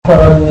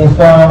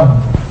النساء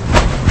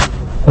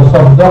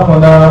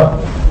تصدقنا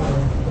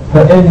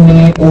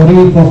فإني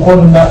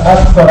أريدكن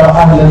أكثر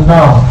أهل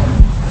النار.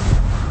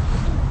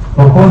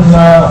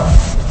 فقلنا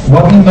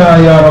وبما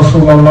يا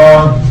رسول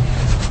الله؟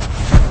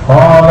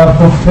 قال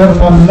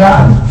تكثرن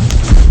اللعن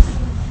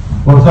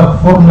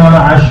وتكفرن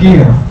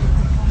العشيرة.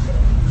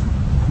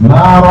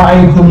 ما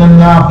رأيت من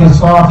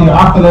ناقصات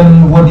عقل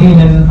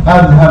ودين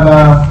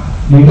أذهب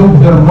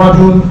للب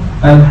الرجل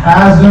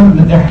الحازم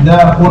من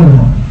إحداكن.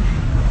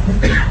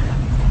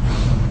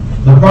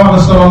 The Prophet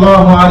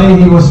sallallahu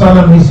alayhi wa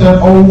sallam, he said,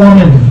 O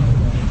woman,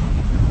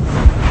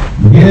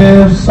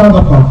 give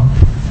sadaqah,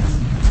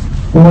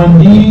 for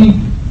indeed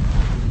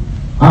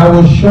I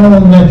was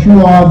shown that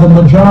you are the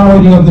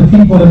majority of the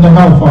people in the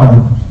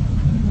hellfire.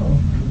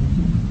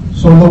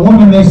 So the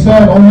woman, they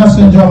said, O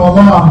Messenger of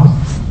Allah,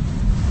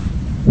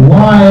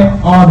 why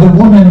are the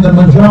women the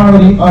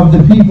majority of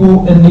the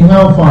people in the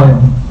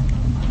hellfire?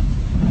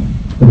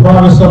 The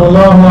Prophet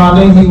sallallahu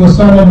alayhi wa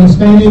sallam, he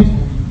stated,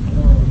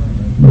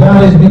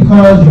 that is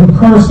because you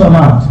curse a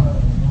lot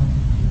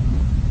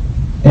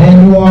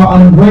and you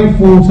are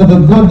ungrateful to the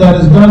good that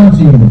is done to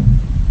you.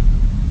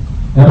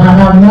 And I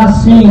have not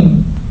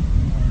seen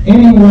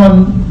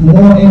anyone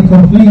more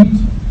incomplete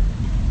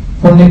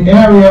from the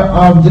area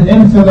of the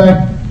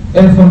intellect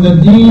and from the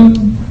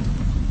deen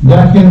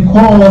that can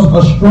cause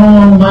a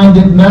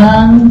strong-minded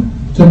man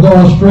to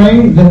go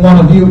astray than one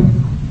of you.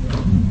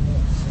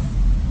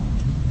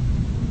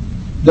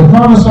 The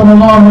Prophet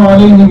sallallahu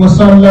alayhi wa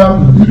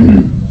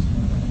sallam,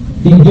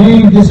 he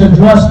gave this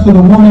address to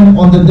the woman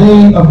on the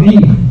day of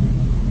Eid,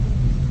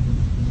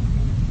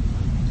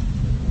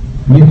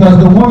 because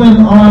the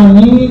women are in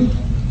need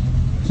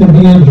to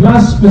be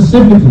addressed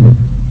specifically,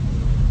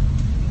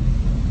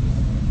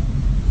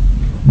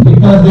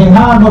 because they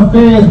have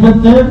affairs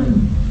with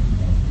them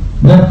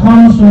that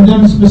comes from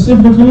them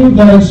specifically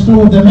that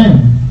exclude the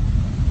men.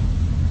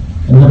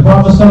 And the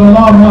Prophet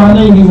sallallahu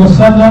alayhi wa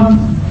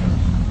sallam,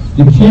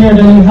 the care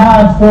that he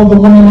had for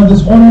the women of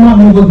this ummah,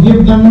 he would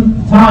give them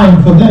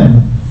time for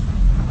them.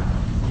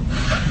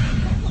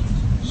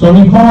 So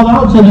he called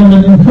out to them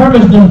and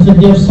encouraged them to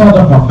give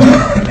sadaqah.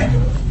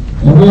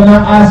 And we are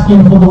not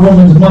asking for the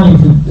woman's money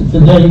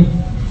today.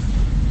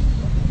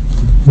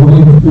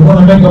 We want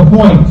to make a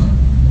point.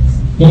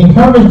 He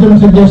encouraged them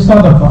to give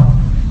sadaqah,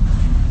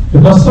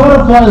 because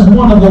sadaqah is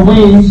one of the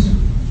ways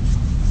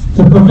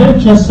to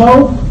prevent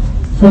yourself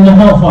from the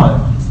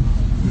hellfire.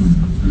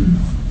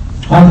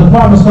 As the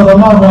Prophet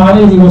sallallahu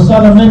alayhi wa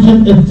sallam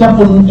mentioned,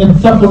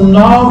 اتقوا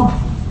النار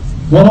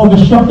ولو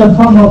بشق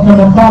التمر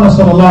كما قال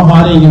sallallahu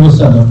alayhi wa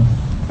sallam.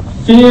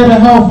 Fear the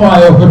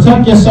hellfire,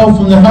 protect yourself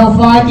from the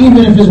hellfire,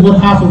 even if it's with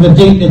half of a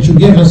date that you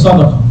give in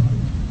sadaqah.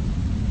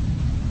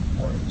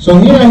 So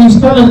here he's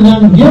telling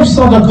them, give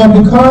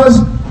sadaqah, because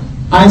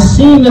I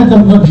see that the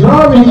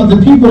majority of the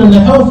people in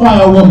the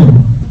hellfire are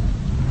women.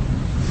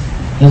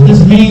 Does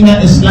this mean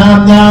that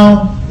Islam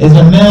now is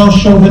a male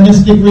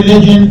chauvinistic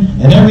religion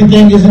and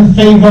everything is in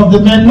favor of the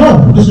men?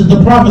 No. This is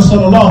the Prophet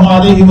sallallahu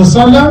alayhi wa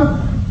sallam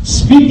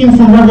speaking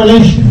from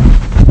revelation,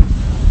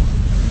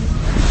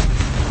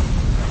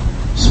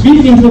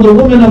 speaking to the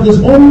women of this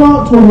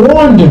ummah to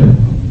warn them,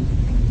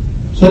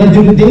 so that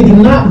they do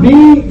not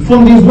be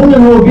from these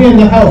women who will be in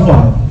the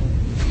hellfire.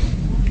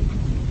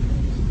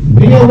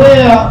 Be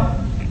aware,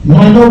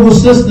 my noble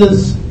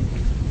sisters,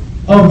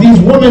 of these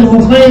women who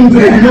claim to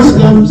be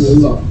Muslims.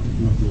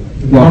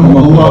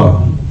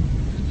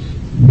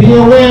 Be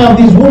aware of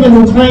these women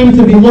who claim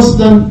to be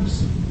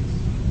Muslims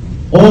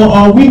or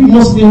are weak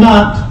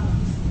Muslimat,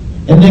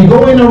 and they're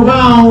going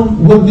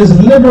around with this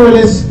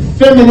liberalist,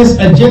 feminist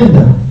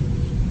agenda,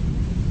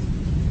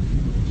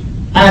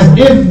 as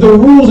if the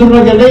rules and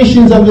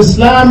regulations of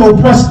Islam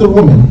oppress the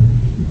woman.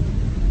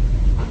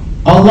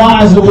 Allah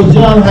Azza wa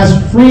Jal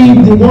has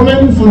freed the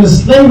woman from the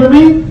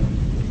slavery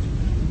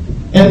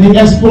and the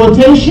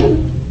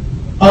exploitation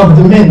of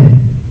the men.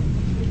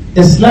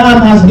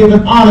 Islam has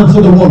given honor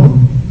to the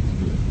woman.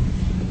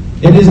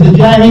 It is the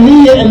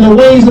Jahiliyyah and the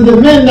ways of the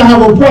men that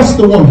have oppressed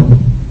the woman.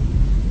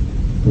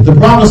 But the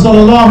Prophet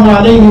sallallahu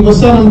alayhi wa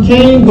sallam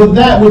came with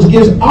that which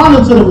gives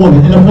honor to the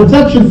woman and a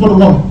protection for the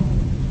woman.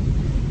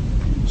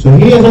 So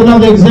here's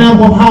another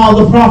example of how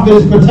the Prophet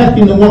is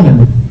protecting the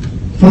woman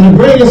from the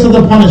greatest of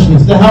the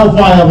punishments, the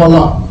hellfire of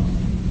Allah.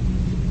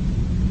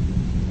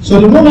 So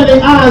the woman,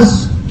 they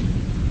ask,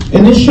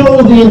 and it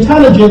shows the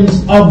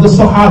intelligence of the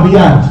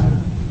Sahabiyat.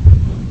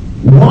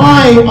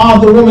 Why are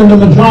the women the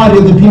majority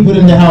of the people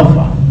in the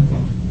hellfire?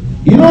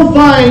 You don't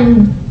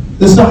find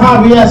the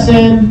Sahabiyat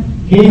saying,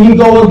 here he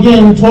go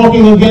again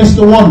talking against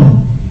the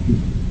woman.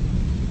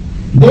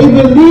 They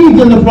believed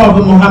in the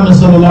Prophet Muhammad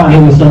sallallahu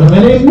alaihi wasallam,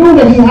 and they knew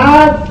that he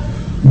had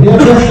their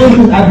best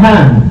interests at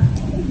hand.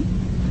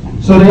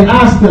 So they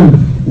asked him,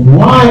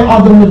 why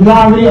are the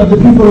majority of the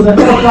people of the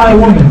hellfire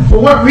women? For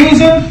what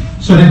reason?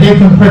 So that they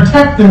can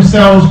protect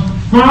themselves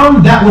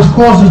from that which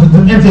causes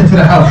them to enter to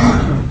the hellfire.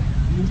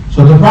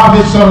 So the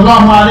Prophet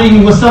sallallahu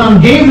alaihi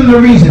wasallam gave them the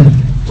reason.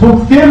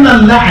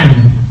 Tukfirna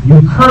al-la'n, you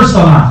curse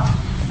a lot.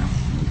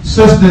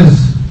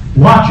 Sisters,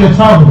 watch your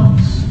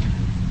tongues.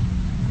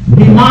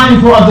 Be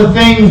mindful of the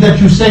things that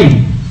you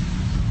say.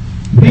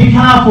 Be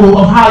careful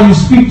of how you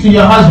speak to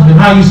your husband,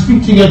 how you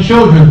speak to your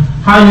children,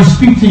 how you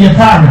speak to your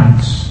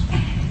parents.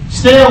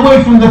 Stay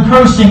away from the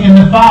cursing and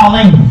the foul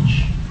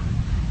language.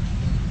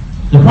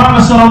 The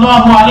Prophet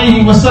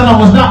ﷺ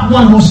was not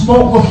one who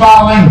spoke with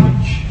foul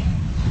language.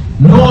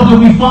 Nor do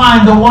we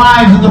find the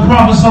wives of the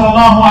Prophet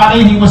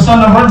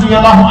ﷺ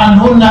radiyallahu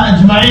anhunna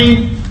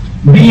ajma'in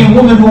being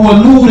women who were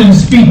lewd in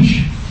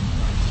speech.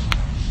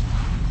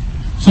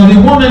 So the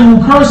women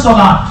who curse a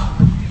lot,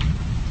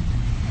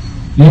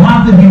 you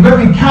have to be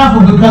very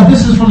careful, because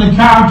this is from the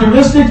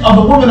characteristic of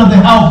the women of the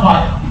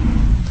hellfire.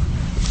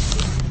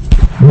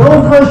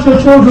 Don't curse your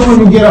children when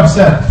you get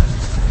upset.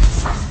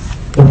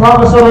 The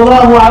Prophet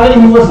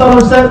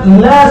ﷺ said,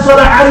 "La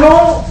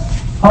tal'anu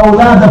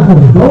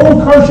awladakum."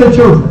 Don't curse your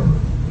children.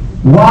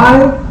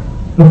 Why?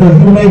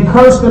 Because you may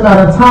curse them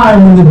at a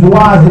time when the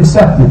dua is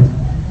accepted.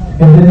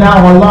 And then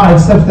now Allah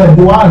accepts that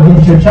dua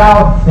against your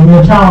child, and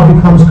your child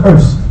becomes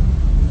cursed.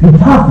 Be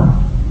careful.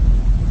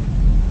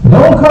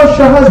 Don't curse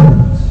your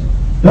husbands.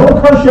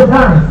 Don't curse your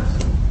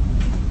parents.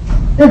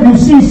 If you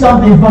see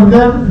something from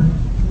them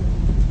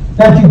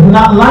that you do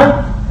not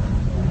like,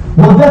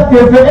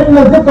 وَذَكِّرْ فَإِنَّ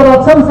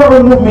الذِّكْرَ تَنْفَعُ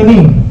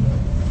الْمُؤْمِنِينَ.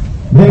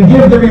 Then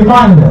give the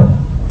reminder.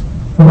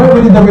 For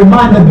really the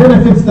reminder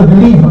benefits the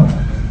believer.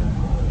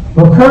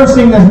 But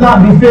cursing is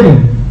not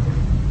befitting.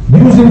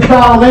 Using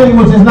foul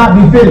language is not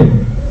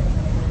befitting.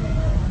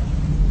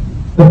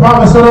 The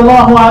Prophet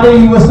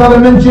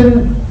ﷺ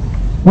mentioned,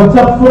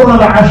 وَتَكْفُرْنَ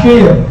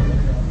الْعَشِيرَ.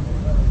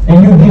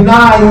 And you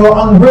deny, you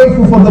are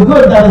ungrateful for the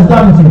good that is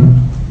done to you.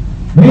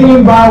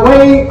 Meaning by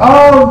way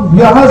of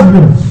your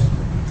husbands,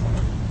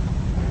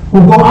 who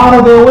go out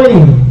of their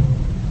way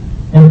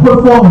and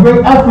put forth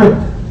great effort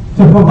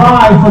to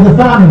provide for the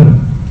family.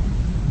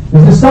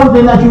 This is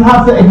something that you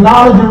have to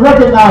acknowledge and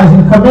recognize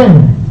and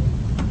commend.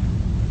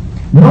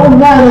 No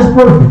man is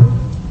perfect.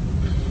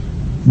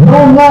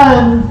 No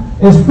man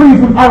is free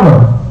from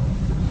error.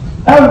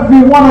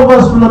 Every one of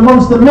us from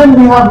amongst the men,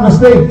 we have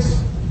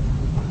mistakes.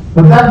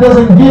 But that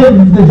doesn't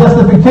give the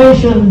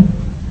justification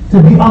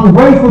to be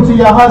ungrateful to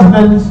your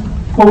husbands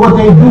for what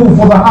they do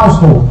for the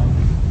household.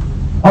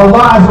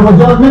 Allah Azza wa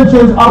Jalla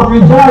mentions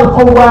الرِّجَالُ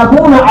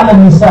قَوَّامُونَ عَلَى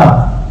النِّسَاءِ,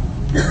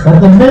 that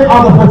the men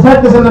are the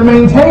protectors and the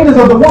maintainers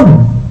of the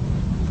women.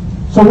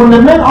 So when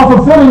the men are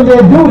fulfilling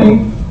their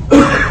duty,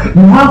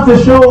 you have to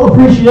show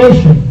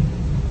appreciation.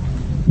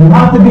 You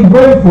have to be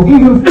grateful,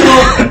 even for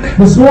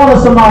the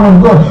smallest amount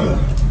of good.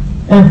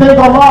 And thank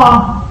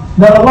Allah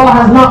that Allah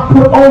has not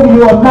put over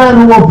you a man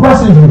who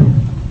oppresses you,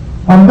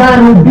 a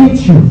man who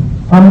beats you,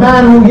 a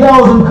man who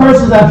yells and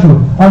curses at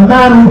you, a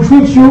man who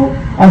treats you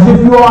as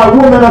if you are a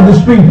woman of the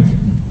street.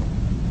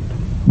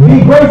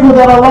 Be grateful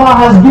that Allah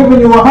has given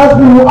you a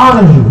husband who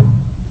honors you,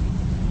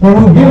 and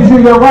who gives you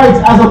your rights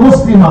as a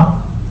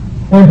Muslimah,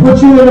 and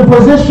puts you in a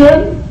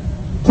position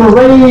to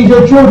raise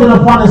your children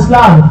upon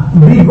Islam.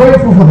 Be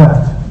grateful for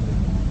that.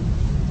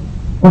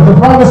 But the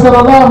Prophet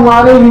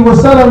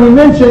ﷺ, he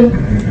mentioned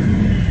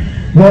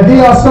that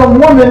there are some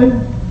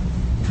women,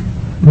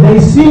 they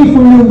see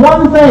from you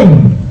one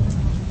thing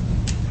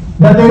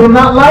that they do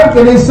not like,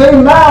 and they say,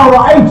 مَا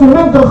رَأَيْتُ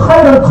مِنْكَ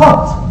خَيْرًا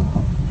قَطْ.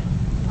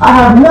 I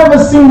have never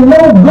seen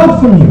no good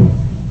from you.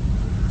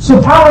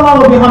 SubhanAllah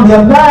wa bihamdi.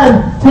 A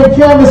man take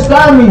care of his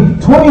family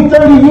 20,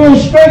 30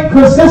 years straight,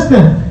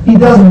 consistent. He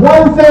does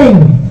one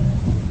thing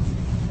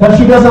that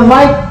she doesn't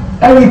like,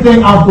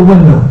 everything out the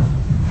window.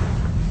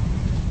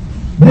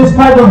 This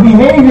type of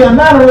behavior and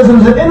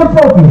mannerisms are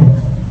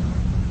inappropriate,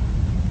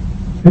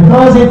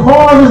 because it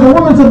causes the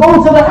woman to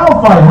go to the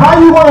hellfire. How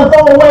are you going to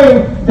throw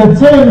away the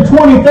 10,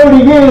 20, 30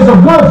 years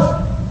of good,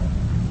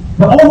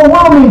 the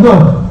overwhelming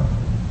good,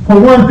 for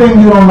one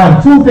thing you don't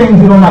like, two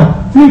things you don't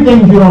like, three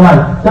things you don't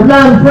like? The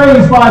man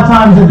prays 5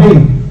 times a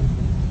day.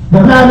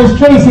 The man is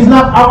chaste. He's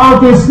not out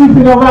there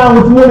sleeping around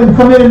with women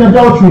committing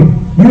adultery.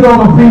 You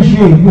don't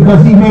appreciate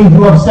because he made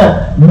you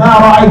upset. مَا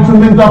رَأَيْتُ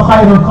مِنْكَ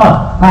خَيْرًا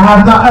قَطْ. I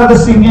have not ever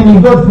seen any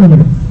good from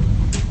you.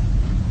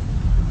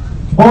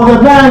 Or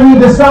the man, he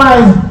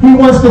decides he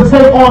wants to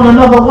take on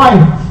another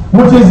wife,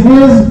 which is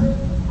his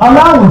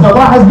allowance.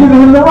 Allah has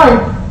given him the right.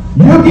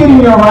 You're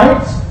getting your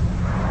rights.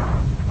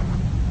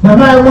 The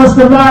man wants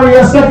to marry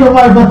a second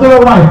wife, a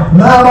third wife.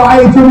 مَا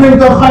رَأَيْتُ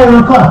مِنْكَ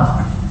خَيْرًا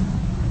قَطْ.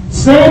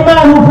 Same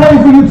man who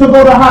paid for you to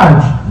go to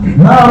Hajj.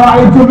 مَا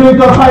رَأَيْتُ مِنْكَ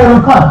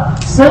خَيْرًا قَطْ.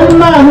 Same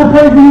man who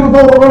paid for you to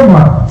go to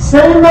Umrah.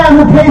 Same man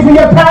who paid for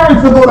your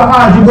parents to go to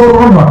Hajj and go to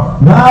Umrah.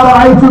 مَا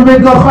رَأَيْتُ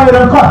مِنْكَ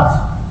خَيْرًا قَطْ.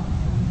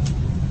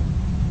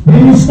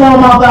 Then you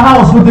storm out the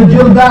house with the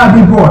jilbab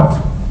he brought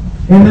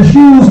and the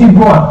shoes he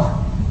brought.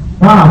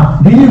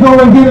 Then you go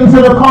and get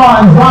into the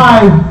car and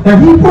drive that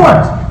he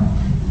brought.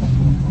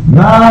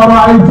 مَا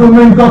رَأَيْتُ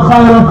مِنْكَ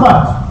خَيْرًا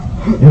قَطْ.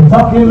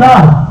 اتَّقِ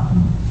اللَّهِ.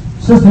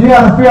 Sister, you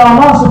have to fear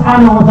Allah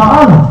subhanahu wa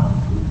ta'ala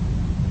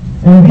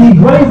and be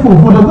grateful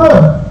for the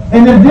good.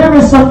 And if there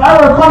is some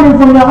error coming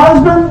from your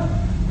husband,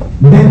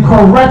 then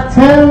correct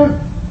him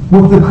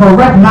with the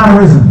correct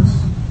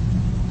mannerisms.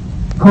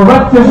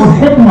 Correct him with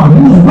hikmah.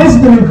 Use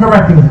wisdom in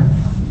correcting him.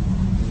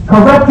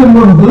 Correct him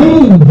with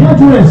gleam,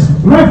 gentleness,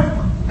 thrift,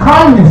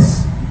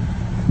 kindness.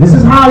 This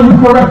is how you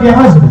correct your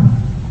husband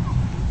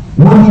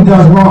when he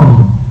does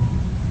wrong.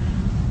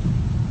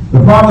 The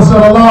Prophet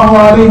sallallahu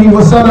alayhi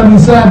wa sallam, he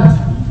said,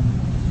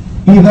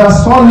 إذا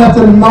صلت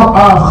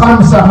المرأة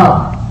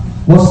خمسها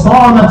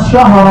وصامت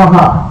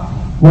شهرها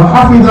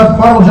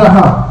وحفظت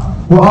فرجها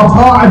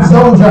وأطاعت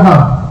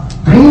زوجها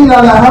قيل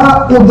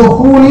لها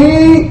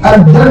ادخلي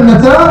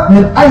الجنة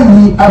من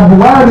أي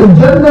أبواب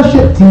الجنة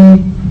شئتِ.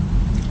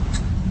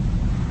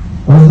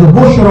 That's the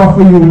bushra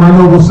for you, my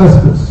noble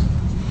sisters.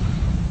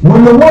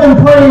 When the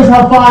woman prays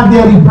her 5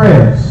 daily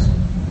prayers,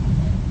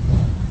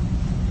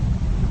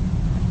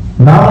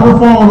 not on the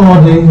phone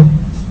all day,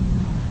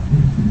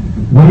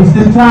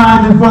 wasting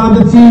time in front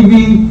of the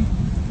TV,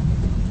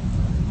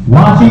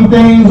 watching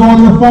things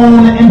on the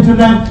phone and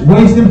internet,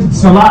 wasting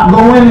salat,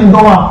 go in and go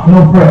out,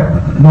 no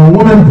prayer. No,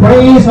 woman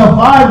prays her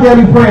 5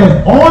 daily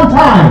prayers on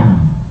time,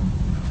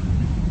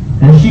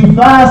 and she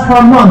fasts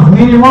her month,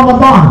 meaning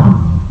Ramadan,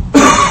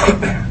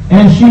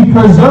 and she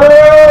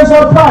preserves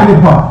her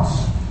private parts.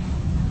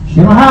 She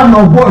don't have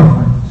no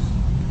boyfriends.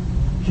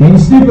 She ain't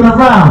sleeping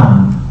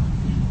around.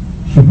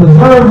 She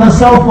preserved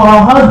herself for her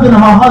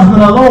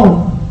husband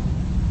alone.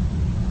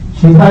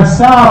 She's like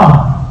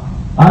Sarah,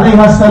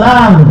 alayha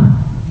salam,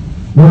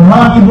 when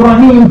her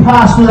Ibrahim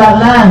passed through that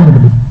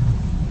land,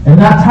 and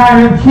that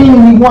tyrant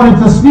king, he wanted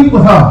to speak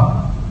with her.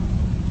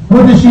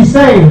 What did she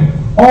say?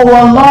 Oh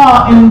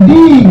Allah,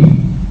 indeed,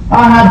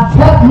 I have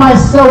kept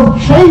myself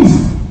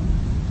chaste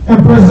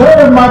and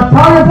preserved my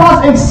private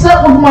parts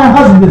except with my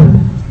husband.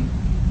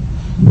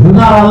 Do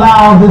not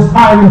allow this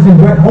tyrant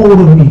to get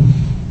hold of me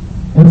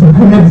and to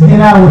commit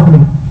zina with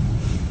me.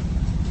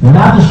 And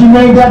after she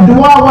made that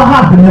dua, what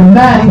happened? The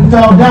man, he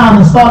fell down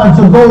and started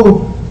to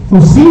go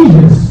through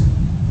seizures,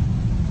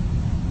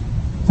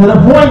 to the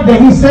point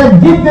that he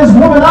said, get this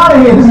woman out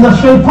of here. This is a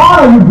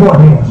shaytana you brought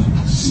here.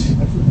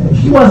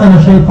 She wasn't a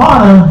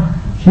shaytana,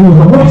 she was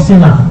a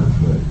muhsina.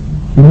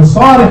 She was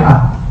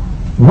salihah,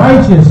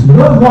 righteous,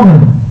 good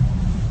woman.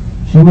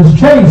 She was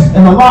chaste,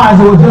 and Allah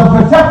Azza wa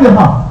Jalla protected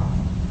her.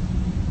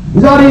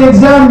 These are the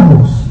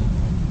examples.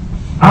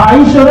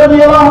 Aisha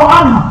radiallahu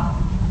anha,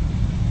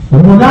 the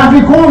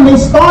munafiqun, they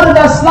started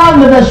that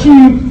slander that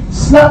she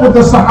slept with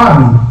the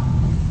sahabi.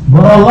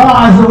 But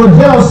Allah Azza wa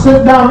Jalla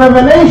sent down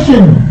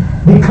revelation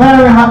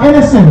declaring her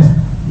innocent.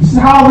 This is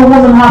how the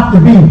woman have to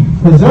be,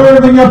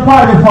 preserving your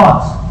private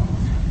parts.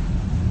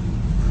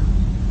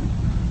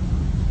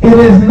 It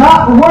is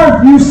not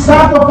worth you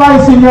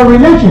sacrificing your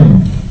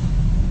religion,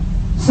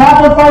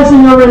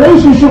 sacrificing your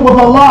relationship with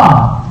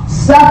Allah,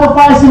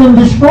 sacrificing and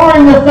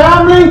destroying your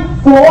family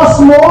for a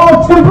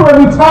small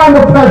temporary time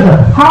of pleasure.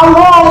 How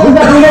long is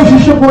that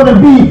relationship going to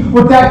be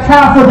with that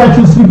kafir that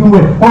you're sleeping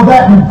with, or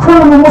that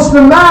criminal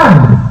Muslim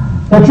man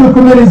that you're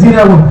committing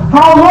zina with?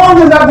 How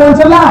long is that going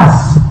to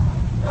last?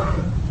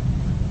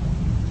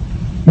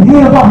 You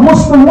hear about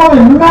Muslim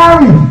women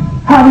married,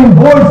 having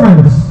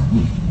boyfriends,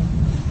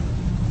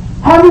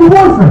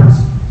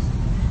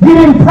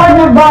 getting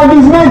pregnant by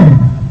these men,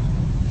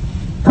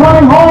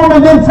 coming home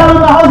and then telling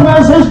the husband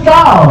it's his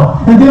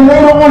child, and then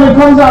later on it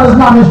comes out it's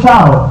not his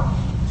child.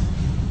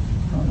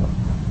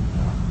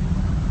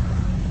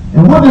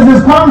 And what does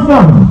this come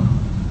from?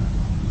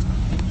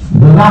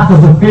 The lack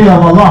of the fear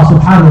of Allah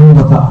subhanahu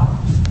wa ta'ala.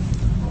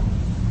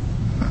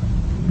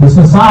 The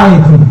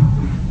society,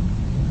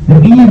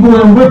 the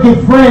evil and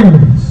wicked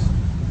friends,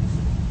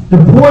 the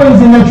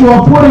poison that you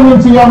are putting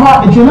into your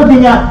heart, that you're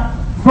looking at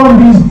from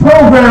these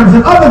programs,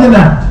 and other than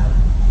that.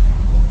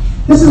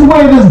 This is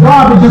where this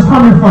garbage is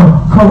coming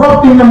from,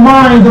 corrupting the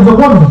minds of the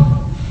woman.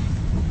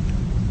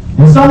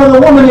 And some of the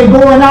women, they're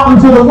going out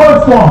into the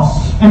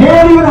workforce, and they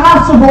don't even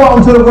have to go out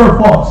into the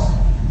workforce,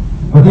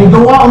 but they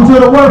go out into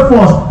the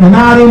workforce, and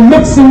now they're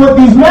mixing with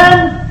these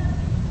men,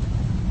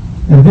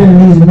 and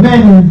then these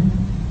men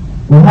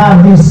will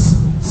have these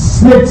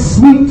slick,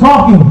 sweet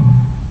talking,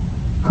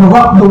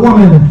 corrupt the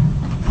woman,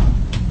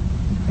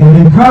 and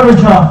encourage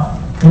her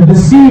and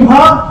deceive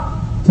her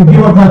to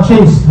give up her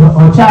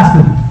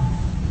chastity.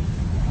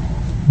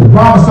 The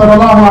Prophet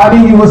sallallahu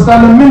alayhi wa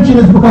sallam mentioned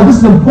this because this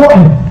is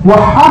important.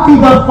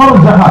 وَحَفِظَتْ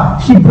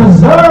فَرْجَهَا, she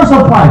preserves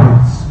her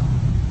privates.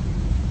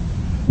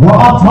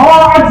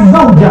 وَأَطَاعَتْ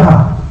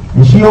زَوْجَهَا,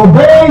 and she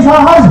obeys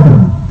her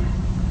husband.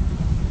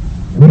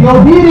 The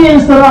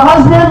obedience to the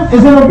husband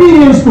is an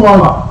obedience to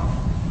Allah.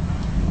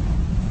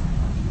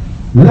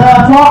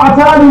 لا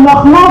طاعة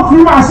لمخلوق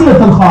في معصية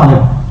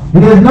الخالق.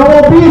 There is no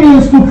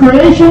obedience to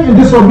creation and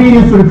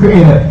disobedience to the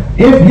Creator.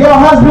 If your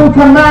husband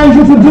commands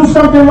you to do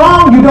something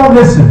wrong, you don't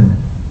listen.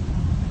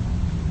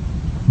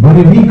 But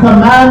if he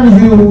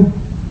commands you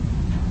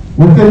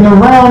within the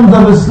realms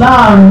of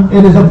Islam,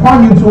 it is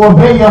upon you to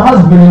obey your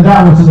husband in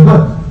that which is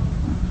good.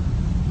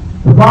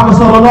 The Prophet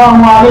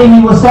sallallahu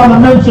alayhi wa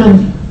sallam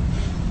mentioned,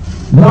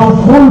 لو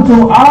كنت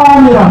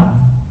آمرا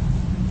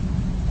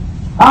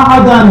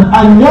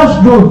أحدا أن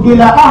يسجد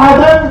إلى أحد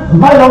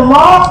غير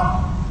الله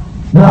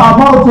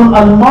لأمرت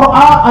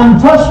المرأة أن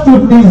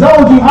تسجد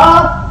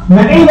لزوجها من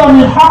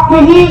عظم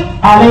حقه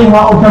عليها،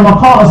 أو كما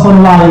قال صلى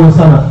الله عليه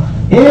وسلم.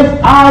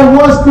 if I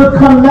was to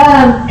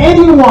command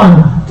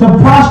anyone to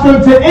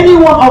prostrate to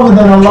anyone other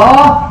than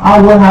Allah,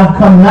 I would have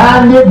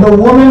commanded the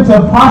woman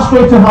to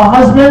prostrate to her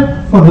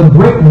husband for the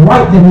great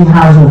right that he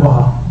has over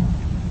her.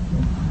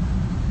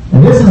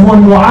 And this is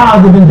when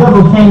Mu'adh ibn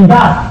Jabal came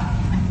back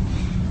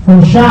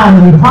from Sham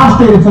and he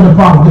prostrated to the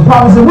Prophet. The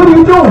Prophet said, "What are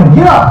you doing?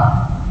 Get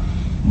up."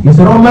 He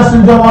said, "O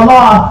Messenger of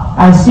Allah,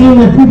 I've seen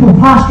that people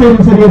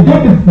prostrating to their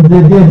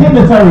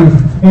dignitaries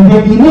and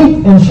their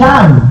elite in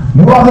Sham.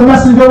 You are the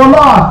Messenger of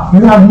Allah.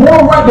 You have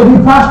more right that we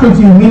prostrate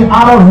to you, meaning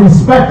out of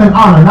respect and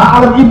honor, not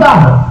out of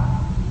ibadah."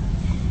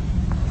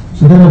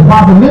 So then the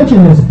Prophet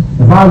mentioned this.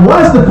 If I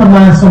was to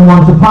command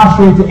someone to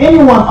prostrate to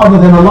anyone other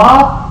than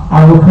Allah,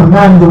 I would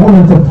command the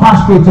woman to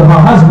prostrate to her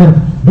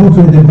husband due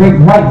to the great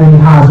right that he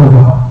has over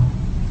her.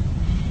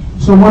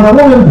 So when a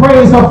woman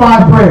prays her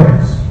 5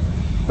 prayers,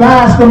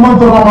 fasts the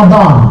month of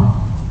Ramadan,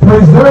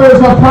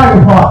 preserves her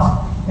private parts,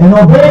 and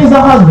obeys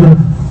her husband,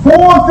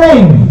 4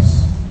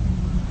 things.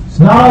 It's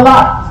not a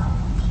lot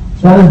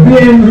that is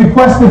being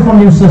requested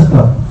from you,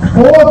 sister.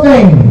 4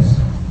 things.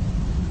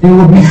 It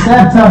will be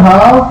said to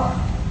her,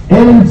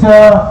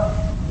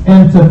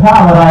 into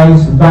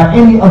paradise by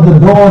any of the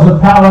doors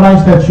of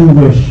paradise that you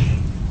wish.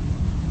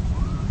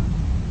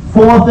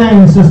 4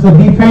 things, sister.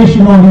 Be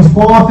patient on these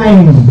 4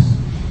 things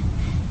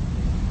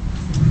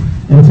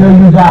until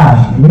you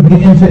die. You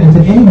can enter into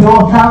any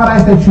door of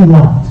paradise that you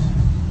want.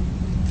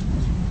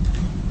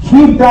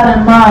 Keep that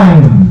in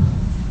mind.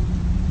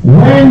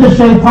 When the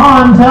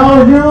shaitan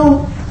tells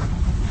you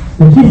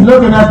to keep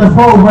looking at the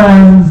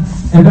program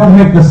and don't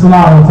make the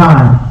salah on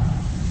time.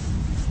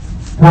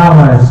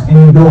 Paradise,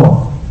 any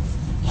door.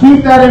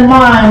 Keep that in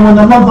mind when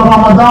the month of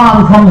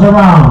Ramadan comes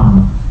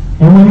around.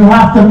 And when you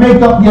have to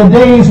make up your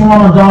days from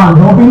Ramadan,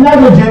 don't be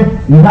negligent.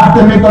 You have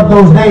to make up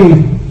those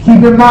days.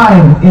 Keep in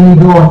mind any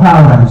door of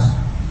paradise.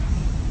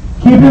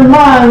 Keep in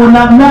mind when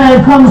that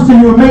man comes to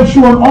you and makes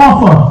you an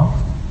offer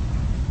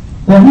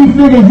that he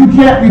figures you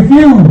can't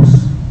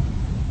refuse,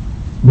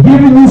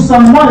 giving you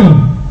some money,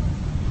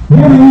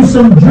 giving you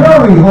some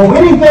jewelry or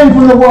anything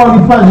from the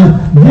worldly pleasures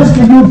just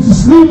for you to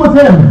sleep with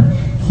him.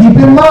 Keep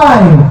in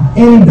mind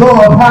any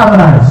door of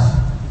paradise.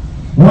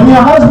 When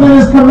your husband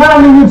is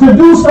commanding you to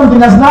do something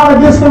that's not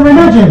against the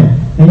religion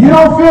and you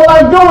don't feel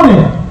like doing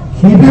it,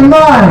 keep in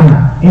mind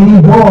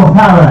any door of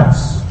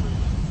paradise.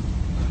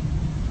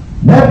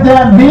 Let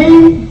that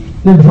be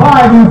the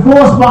driving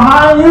force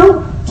behind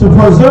you to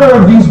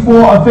preserve these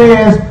 4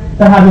 affairs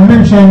that have been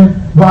mentioned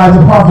by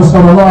the Prophet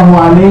sallallahu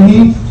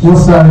alayhi wa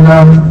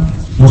sallam.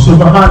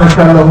 وسبحانك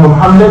اللهم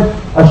وبحمدك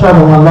أشهد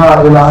أن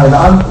لا إله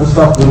إلا أنت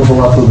أستغفرك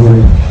وأتوب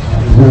إليك.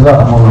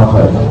 جزاكم الله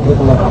خيرا.